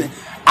saying?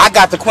 I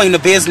got the queen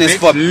of business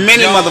for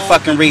many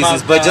motherfucking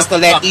reasons, but just to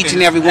let each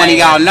and every one of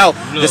y'all know,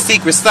 the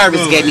Secret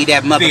Service gave me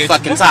that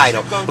motherfucking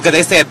title. Because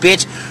they said,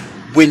 bitch,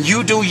 when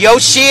you do your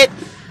shit,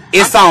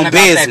 it's on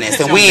business.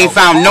 And we ain't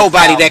found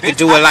nobody that could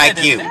do it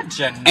like you.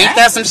 Ain't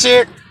that some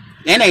shit?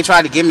 And they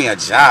tried to give me a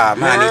job,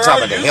 man. They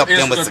tried to help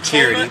them with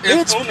security.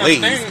 Bitch,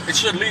 please.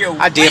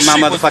 I did my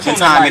motherfucking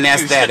time, and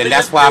that's that. And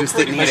that's why I'm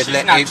sitting here to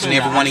let each and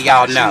every one of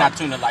y'all know.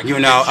 You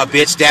know, a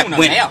bitch that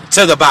went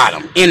to the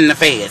bottom in the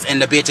feds,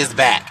 and the bitch is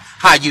back.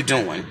 How you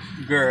doing?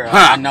 Girl,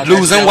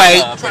 losing weight.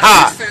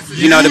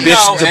 You know, the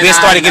bitch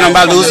started getting on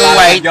by losing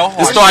weight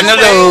and starting to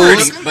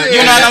lose.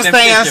 You know what I'm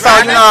saying? So,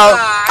 you know,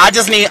 I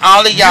just need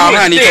all of y'all,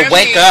 honey, to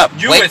wake up.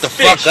 Wake the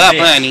fuck up,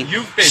 honey.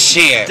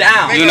 Shit.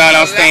 You know what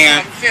I'm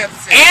saying?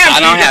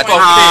 I don't have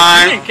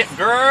time.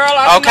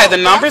 Okay, the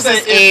numbers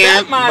is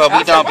in, but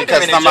we don't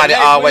because somebody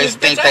always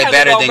thinks they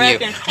better than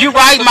you. You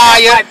right,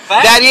 Maya.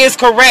 That is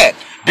correct.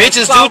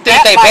 Bitches do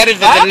think they better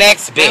than the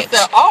next bitch.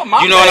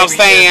 You know what I'm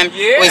saying?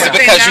 Is it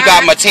because you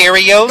got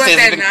materials? Is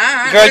it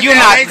girl, you're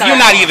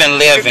not even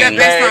living.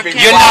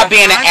 You're not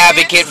being an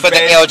advocate for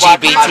the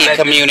LGBT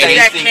community.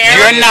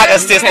 You're not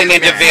assisting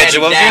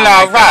individuals. You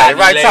know,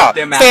 right talk.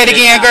 Say it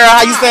again, girl.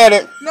 How you said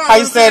it? How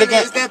you said it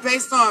again? Is that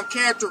based on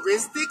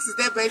characteristics? Is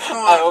that based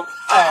on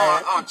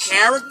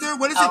character?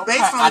 What is it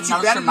based on that you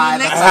better than the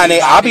next? Honey,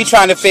 I'll be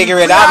trying to figure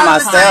it out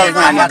myself,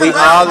 honey. We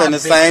all in the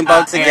same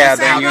boat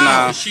together, you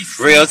know.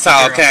 Real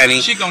talk, honey.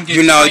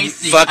 You know,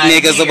 fuck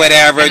niggas or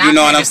whatever, you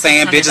know what I'm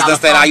saying? Bitches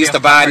that said I used to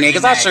buy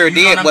niggas. I sure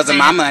did. Wasn't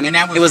my money.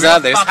 It was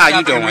others. How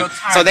you doing?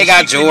 So they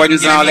got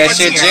Jordans and all that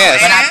shit,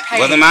 yes.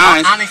 Wasn't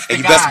mine. And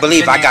you best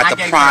believe I got the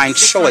prime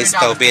choice,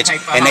 though, bitch.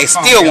 And they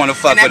still want to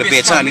fuck with a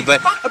bitch, honey.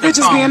 But a bitch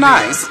is being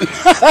nice.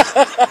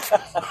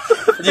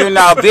 You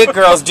know, big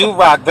girls do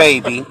rock,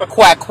 baby.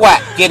 Quack,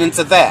 quack. Get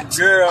into that.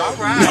 Girl.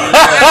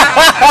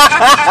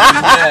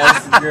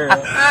 Yes, girl.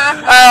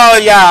 Oh,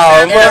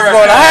 y'all. What's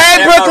going on?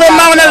 Hey, Brooklyn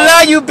Mona,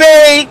 love you,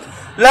 big.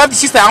 Love you.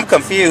 She said, I'm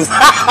confused.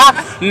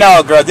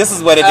 No, girl, this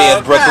is what it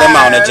is, Brooklyn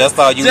Mona, just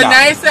so you know.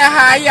 Janae said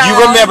hi, y'all. You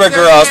remember,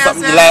 girls,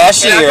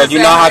 last year, you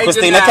know how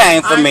Kristina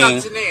came for me.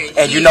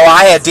 And you know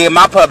I had did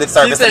my public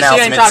service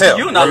announcement, too.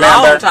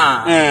 Remember?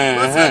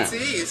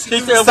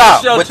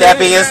 So, with that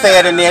being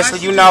said, initially,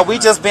 you know, we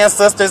just been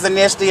sisters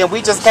initially, and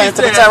we just came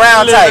to the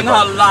round table.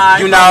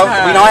 You know,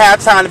 we don't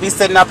have time to be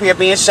sitting up here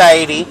being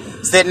shady.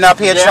 Sitting up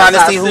here trying to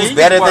see who's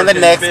better than the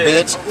next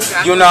bitch.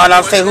 You know what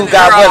I'm saying? Who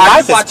got what?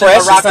 Life is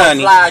precious,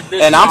 honey.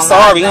 And I'm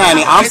sorry,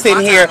 honey. I'm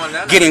sitting here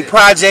getting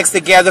projects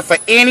together for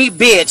any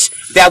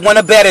bitch that want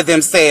to better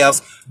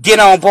themselves. Get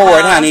on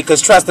board, honey,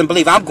 because trust and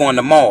believe, I'm going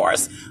to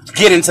Mars.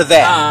 Get into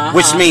that,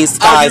 which means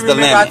sky's the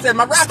limit.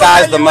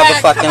 Sky's the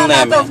motherfucking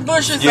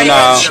limit. You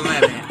know,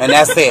 and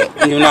that's it.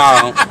 You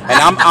know,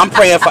 and I'm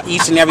praying for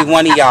each and every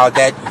one of y'all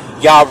that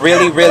y'all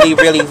really,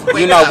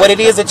 you know, what it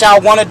is that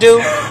y'all want to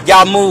do,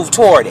 y'all move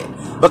toward it.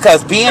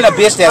 Because being a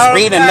bitch that's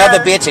reading another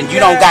bitch and you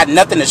don't got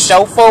nothing to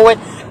show for it,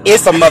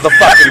 it's a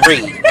motherfucking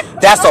read.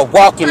 That's a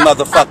walking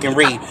motherfucking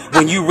read.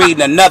 When you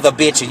reading another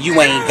bitch and you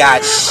ain't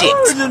got shit.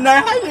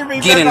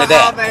 Get into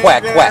that.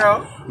 Quack,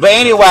 quack. But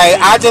anyway,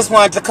 I just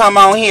wanted to come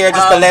on here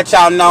just to let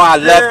y'all know I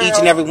love each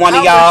and every one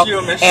of y'all.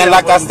 And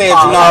like I said,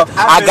 you know,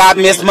 I got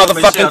Miss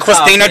motherfucking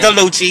Kristina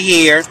Delucci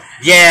here.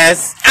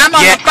 Yes. I'm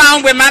on the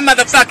phone with my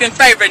motherfucking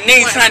favorite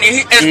niece,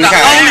 honey. It's the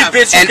only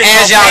bitch who can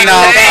as y'all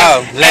know,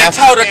 and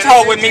toe to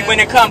toe with me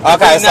when it comes to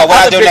okay, so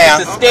what I do now?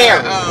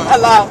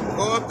 Hello.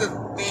 Go up the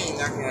thing.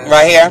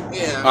 Right here?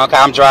 Yeah. Okay,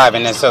 I'm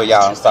driving this too,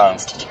 y'all. So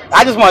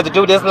I just wanted to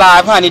do this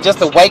live, honey, just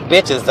to wake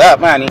bitches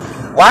up, honey.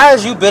 Why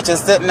is you bitches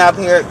sitting up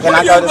here? Can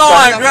I go to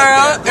going,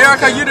 girl?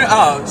 Erica, you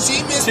didn't.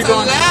 She missed her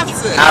left.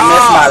 I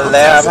missed my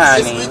left,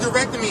 honey. Just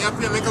redirected me up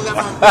here, make a left.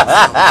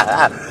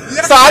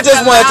 So I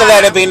just wanted to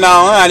let it be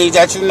known, honey,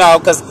 that you know,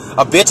 because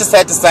a bitch has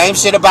said the same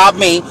shit about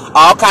me,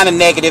 all kind of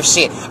negative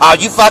shit. Oh,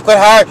 you fuck with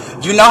her,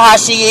 you know how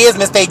she is,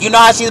 mistake. You know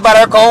how she's about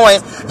her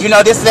coins, you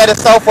know this, that, and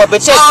so forth.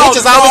 But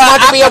bitches always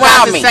want to be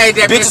around me.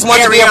 Bitches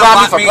want to be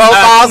around me for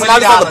profiles and all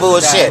this other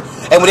bullshit.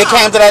 And when it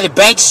came to that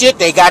bank shit,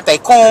 they got their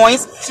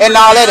coins and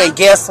all that. And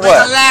guess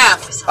what?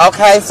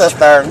 Okay,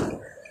 sister.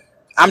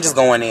 I'm just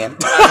going in.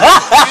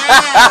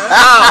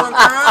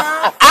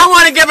 I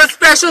want to give a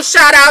special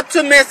shout out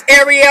to Miss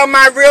Ariel,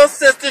 my real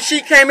sister.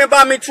 She came and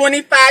bought me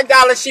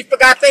 $25. She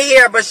forgot to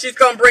hear, but she's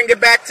going to bring it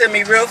back to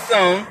me real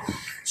soon.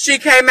 She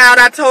came out.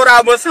 I told her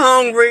I was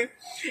hungry.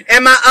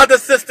 And my other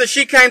sister,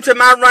 she came to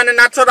my run and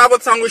I told her I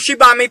was hungry. She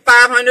bought me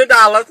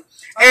 $500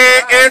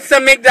 and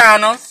some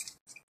McDonald's.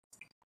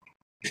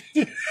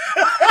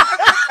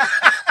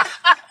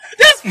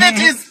 This bitch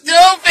is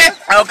stupid.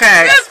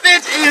 Okay. This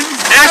bitch is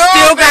stupid. I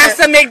still got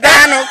some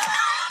McDonald's.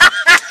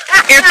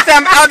 and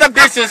some other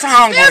bitches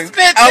hungry. This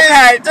bitch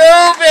okay, is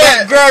stupid.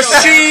 but girl,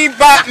 she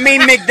bought me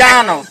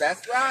McDonald's.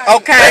 That's right.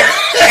 Okay,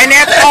 and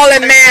that's all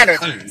that matters.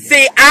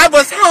 See, I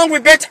was hungry,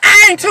 bitch.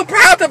 I ain't too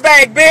proud to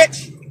beg,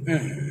 bitch.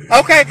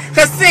 Okay,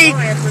 cause see,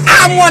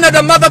 I'm one of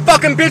the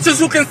motherfucking bitches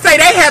who can say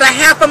they had a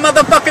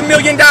 $500,000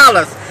 million.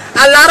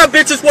 A lot of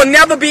bitches will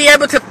never be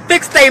able to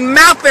fix their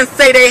mouth and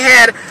say they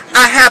had a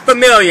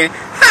 $500,000.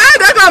 Hi,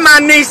 there go my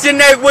niece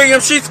Janae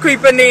Williams. She's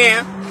creeping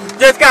in.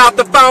 Just got off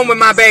the phone with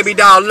my baby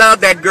doll.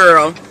 Love that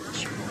girl.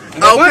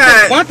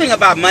 Okay. One thing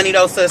about money,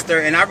 though, sister,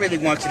 and I really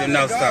want you to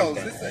know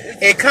something.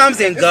 It comes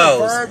and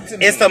goes.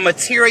 It's a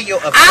material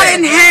effect. I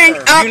didn't hang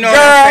up, you know girl.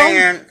 what I'm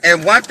saying?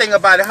 And one thing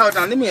about it, hold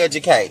on, let me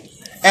educate.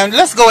 And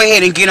let's go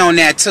ahead and get on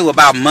that, too,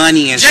 about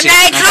money and shit.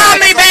 Janae, call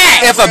me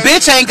back. If a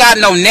bitch ain't got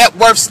no net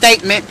worth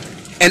statement,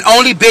 and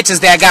only bitches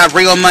that got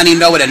real money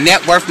know what a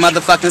net worth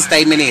motherfucking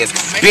statement is.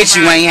 Bitch,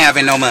 you ain't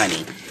having no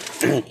money.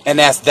 And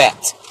that's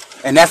that.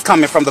 And that's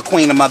coming from the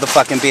queen of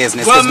motherfucking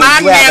business. Because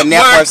when you have a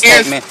net worth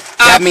statement,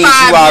 that means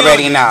you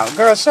already know.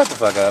 Girl, shut the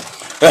fuck up.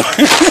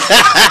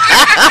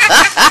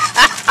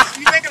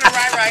 You making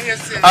it right here,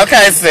 sis.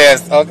 Okay,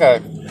 sis.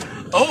 Okay.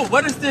 Oh,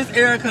 what is this,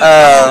 Erica?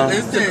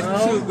 This is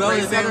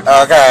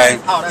okay.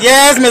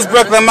 Yes, Miss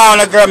Brooklyn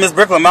Mona, girl. Miss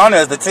Brooklyn Mona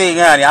is the tea,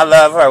 honey. I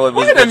love her with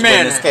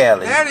Miss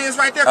Kelly. There it is,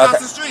 right there across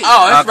the street.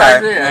 Oh, it's right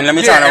there. And let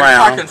me turn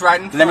around.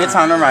 Let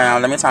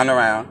me turn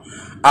around.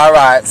 All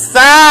right.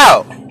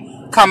 So,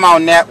 come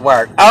on,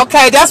 network.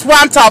 Okay, that's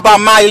what I'm talking about,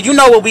 Maya. You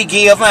know what we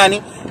give,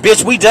 honey.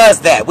 Bitch, we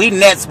does that. We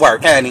nets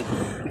work, honey.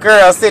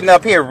 Girl sitting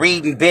up here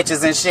reading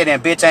bitches and shit,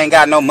 and bitch ain't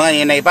got no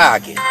money in their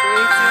pocket.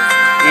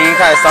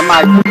 Okay,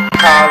 somebody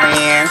call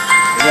in.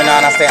 You know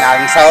what I'm saying? I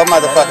done told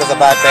motherfuckers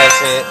about that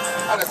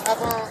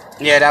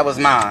shit. Yeah, that was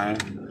mine.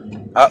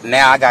 Oh,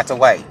 now I got to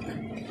wait.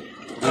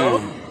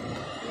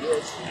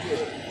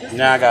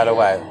 Now I gotta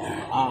wait.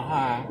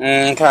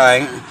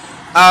 Okay.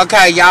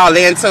 Okay, y'all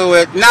into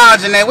it. No,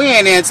 Janae, we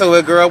ain't into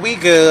it, girl. We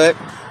good.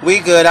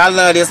 I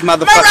love this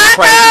motherfucking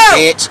crazy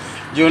bitch.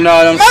 You know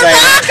what I'm saying?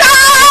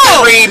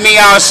 Read me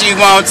all she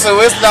want to.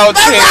 It's no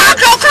tip.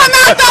 Come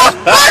out those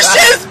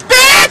bushes,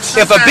 bitch!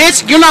 If a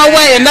bitch, you know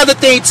what? Another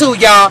thing too,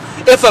 y'all.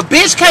 If a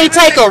bitch can't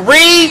take a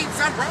read,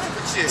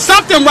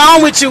 something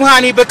wrong with you,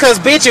 honey. Because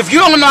bitch, if you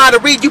don't know how to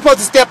read, you supposed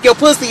to step your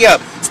pussy up,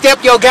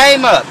 step your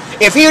game up.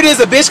 If here it is,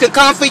 a bitch can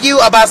come for you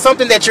about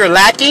something that you're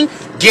lacking,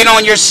 get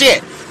on your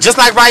shit. Just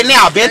like right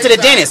now, been to the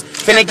dentist,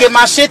 finna get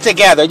my shit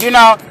together. You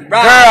know,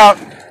 girl,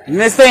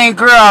 this thing,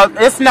 girl,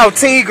 it's no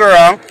tea,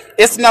 girl.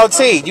 It's no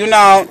tea. You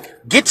know,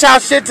 get y'all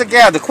shit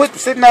together. Quit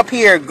sitting up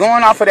here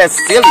going off of that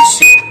silly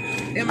shit.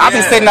 I've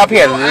been sitting up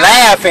here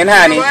laughing,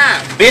 honey.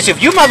 Bitch,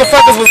 if you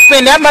motherfuckers would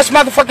spend that much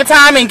motherfucking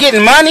time in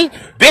getting money,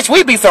 bitch,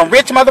 we'd be some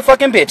rich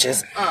motherfucking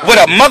bitches. With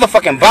a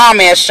motherfucking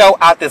bomb-ass show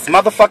out this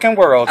motherfucking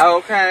world.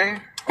 Okay.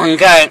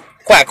 Okay.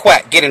 Quack,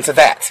 quack. Get into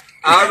that.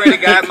 I already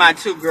got my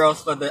 2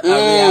 girls for the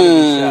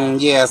reality show.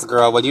 Yes,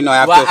 girl. Well, you know,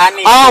 after. Well, I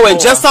need and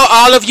just so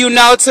all of you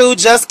know, too,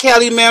 Just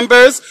Kelly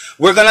members,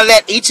 we're going to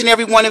let each and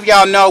every one of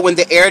y'all know when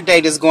the air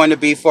date is going to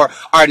be for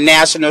our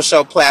national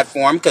show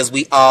platform, because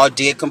we all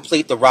did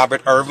complete the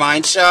Robert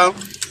Irvine show.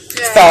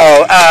 Yeah.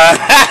 So,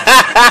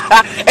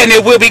 and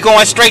it will be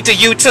going straight to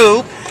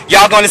YouTube.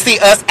 Y'all going to see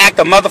us act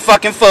a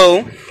motherfucking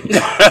fool.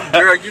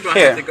 Girl, you're going to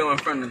have to go in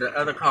front of the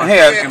other car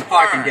and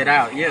park and get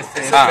out. Yes,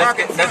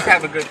 let's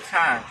have a good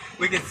time.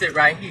 We can sit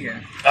right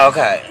here.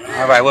 Okay.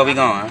 All right, where we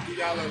going?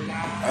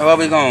 Where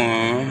we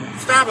going?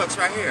 Starbucks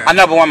right here. I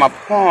know, but where my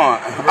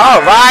point?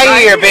 Oh,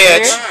 right here,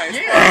 bitch.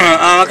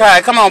 Yeah.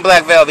 Okay, come on,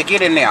 Black Velvet.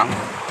 Get in there.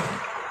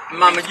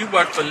 Mama, you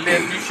work for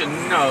Lyft. You should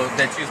know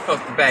that you're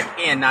supposed to back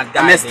in, not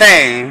dive Miss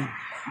Thing.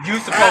 You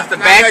supposed to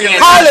back in.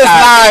 Call this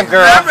live,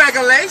 girl. There are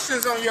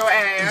regulations on your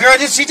ass. Girl,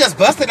 she just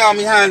busted on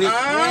me, honey.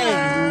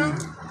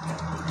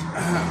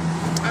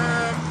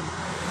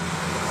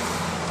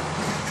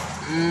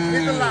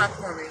 Get the lock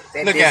for me.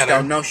 That look at her.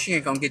 Don't know she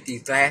ain't gonna get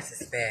these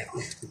glasses back.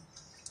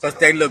 Cause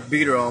they look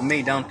beater on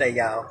me, don't they,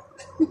 y'all?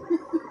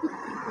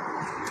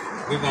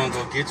 We're gonna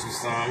go get you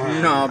some,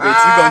 honey. No, bitch,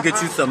 you gonna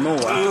get you some more.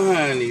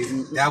 Honey,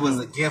 that was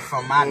a gift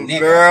from my nigga.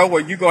 Girl,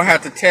 well, you gonna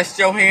have to test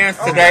your hands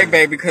today,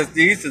 baby, because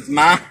these is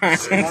mine.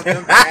 She want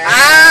them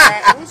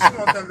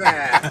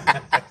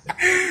back.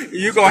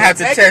 You gonna have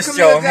to test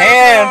your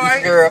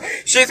hands, girl.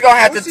 She's gonna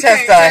have to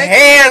test her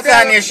hands,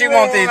 honey, if she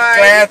wants these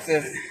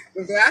glasses.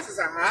 The glasses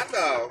are hot,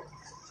 though.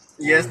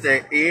 Yes,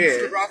 they is. You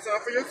should have brought some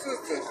for your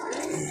sister.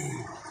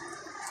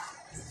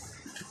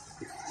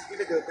 Get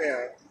a good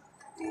pair.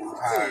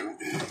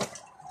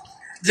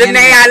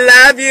 Janae, I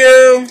love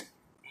you.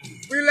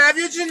 We love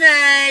you,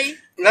 Janae.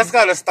 Let's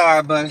go to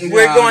Starbucks.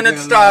 We're going to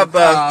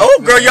Starbucks. Oh,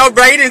 girl, your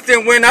ratings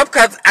didn't went up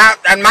because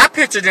my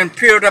picture didn't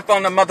peeled up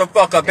on the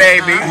motherfucker,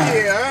 baby.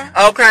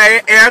 Yeah.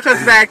 Okay,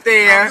 Erica's back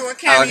there. I'm doing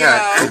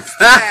cameos.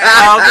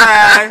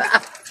 Okay.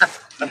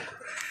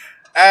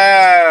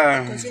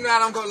 Because you know I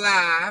don't go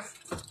live.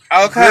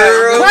 Okay.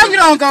 Girl. Why you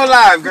don't go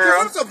live, girl?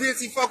 Because I'm so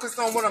busy focused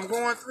on what I'm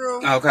going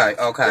through. Okay.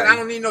 That I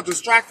don't need no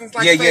distractions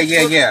like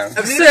Facebook. Yeah.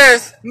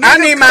 Sis, I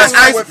need my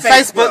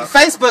Facebook.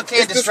 Facebook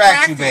can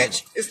distract you,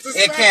 bitch.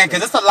 It can,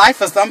 because it's a life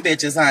for some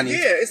bitches, honey.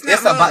 Yeah, it's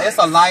not it's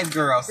a life,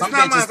 girl. Some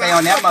bitches stay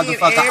on that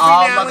motherfucker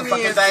all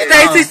motherfucking day.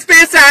 Stacey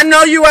Spencer, I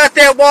know you out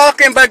there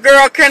walking, but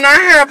girl, can I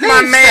have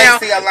my mail?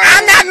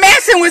 I'm not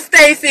messing with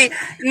Stacey.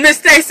 Miss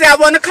Stacey, I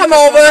want to come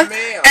over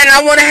and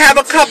I want to have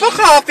a cup of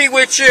coffee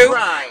with you.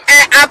 Right.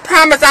 And I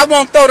promise I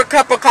won't throw the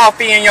cup of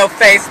coffee in your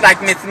face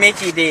like Miss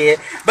Mickey did.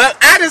 But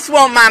I just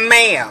want my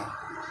mail.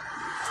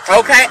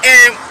 Okay?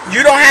 And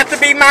you don't have to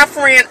be my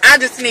friend. I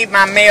just need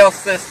my mail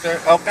sister.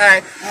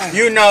 Okay?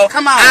 You know,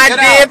 come on,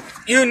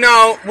 you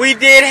know, we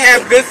did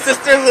have good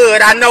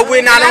sisterhood. I know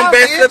we're not on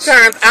best of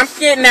terms. I'm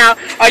kidding now.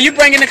 Are you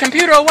bringing the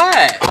computer or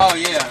what? Oh,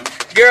 yeah.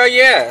 Girl,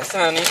 yes,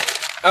 honey.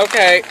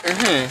 Okay.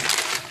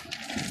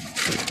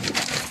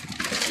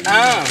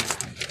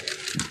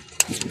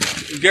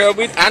 Girl,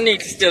 I need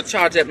to still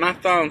charge at my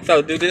phone.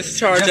 So do this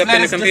charge up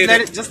in the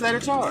computer? Just let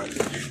it charge.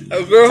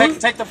 Girl?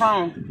 Take the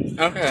phone.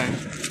 Okay.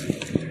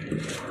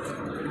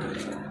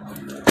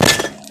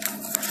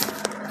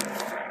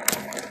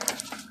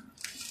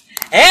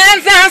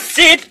 As I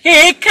sit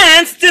here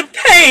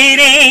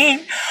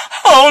constipating,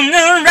 on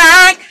the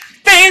right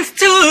things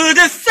to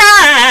the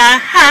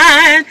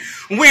side,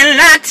 will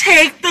I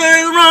take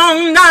the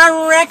wrong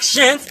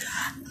directions?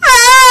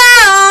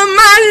 Oh,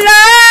 my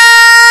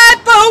life,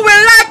 or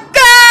will I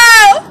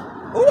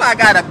go? Ooh, I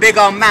got a big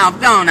old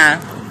mouth, don't I?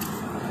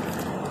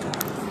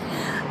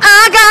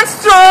 I got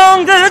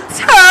strong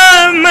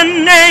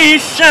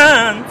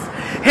determinations,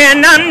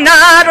 and I'm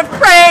not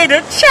afraid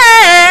to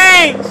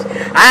change.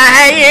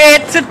 I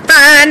yet to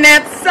find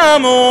that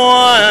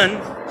someone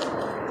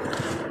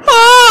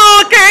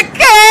who can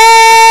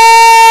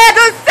care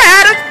to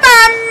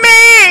satisfy me.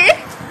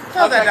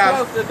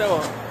 Close the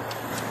door.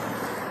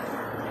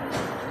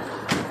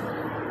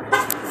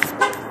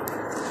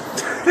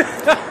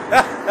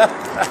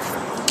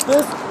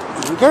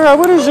 Girl,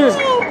 what is yours?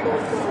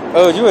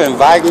 Oh, you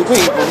inviting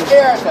people.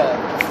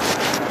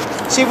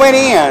 She went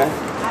in.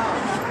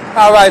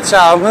 All right,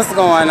 y'all. What's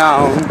going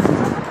on?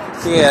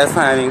 Yes,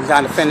 honey.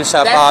 Got to finish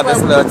up all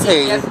this little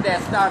tea.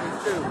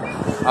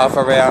 Oh,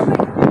 for real?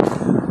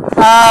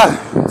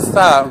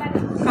 Stop.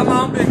 Come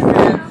on, big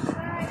fish.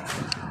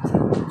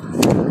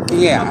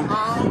 Yeah. Come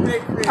on,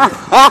 big fish.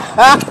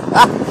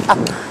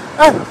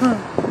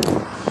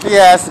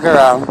 Yes,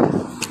 girl.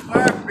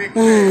 Big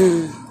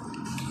fish.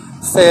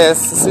 Says,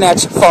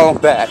 snatch your phone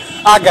back.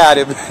 I got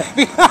it,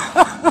 baby.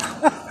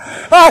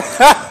 I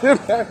got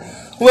it, baby.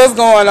 What's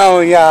going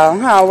on, y'all?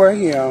 How are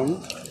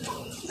you?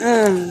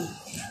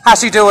 How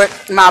she do it?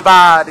 My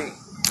body.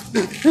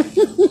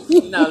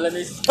 No, let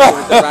me do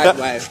it the right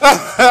way.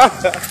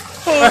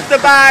 Who's the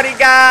body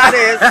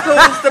goddess?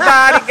 Who's the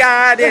body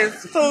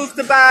goddess? Who's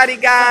the body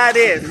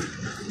goddess?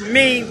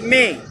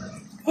 Me.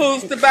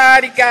 Who's the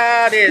body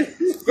goddess?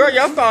 Girl,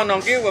 your phone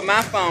don't give what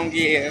my phone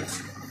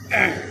gives.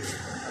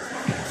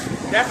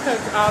 That's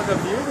because all the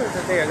viewers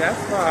are there.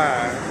 That's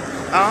why.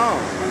 Oh.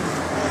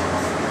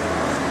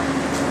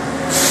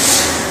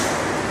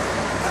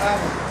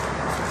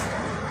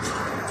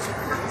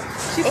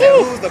 She said,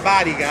 "Who's the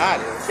body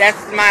goddess?"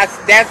 That's my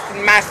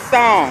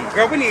song.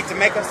 Girl, we need to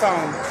make a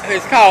song.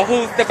 It's called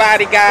 "Who's the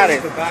Body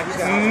Goddess?"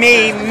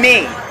 Me.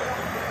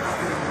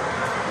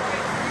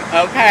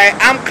 Okay,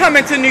 I'm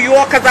coming to New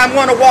York because I'm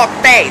gonna walk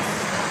face.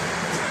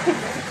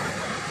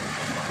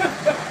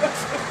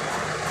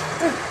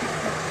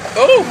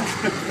 Ooh,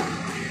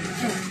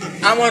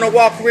 I want to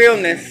walk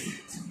realness.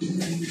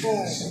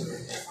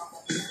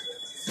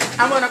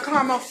 I want to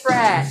caramel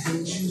fresh.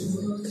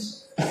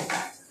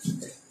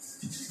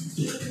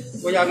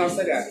 Where y'all gonna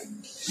sit at?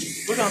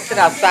 We're gonna sit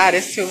outside.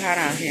 It's too hot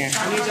out here.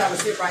 I need y'all to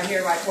sit right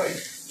here, right quick.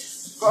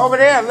 Go over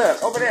there.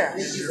 Look, over there.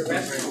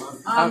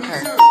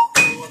 Okay.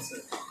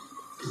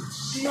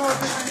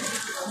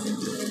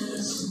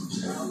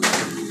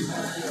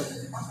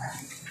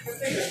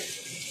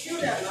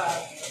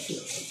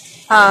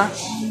 Huh?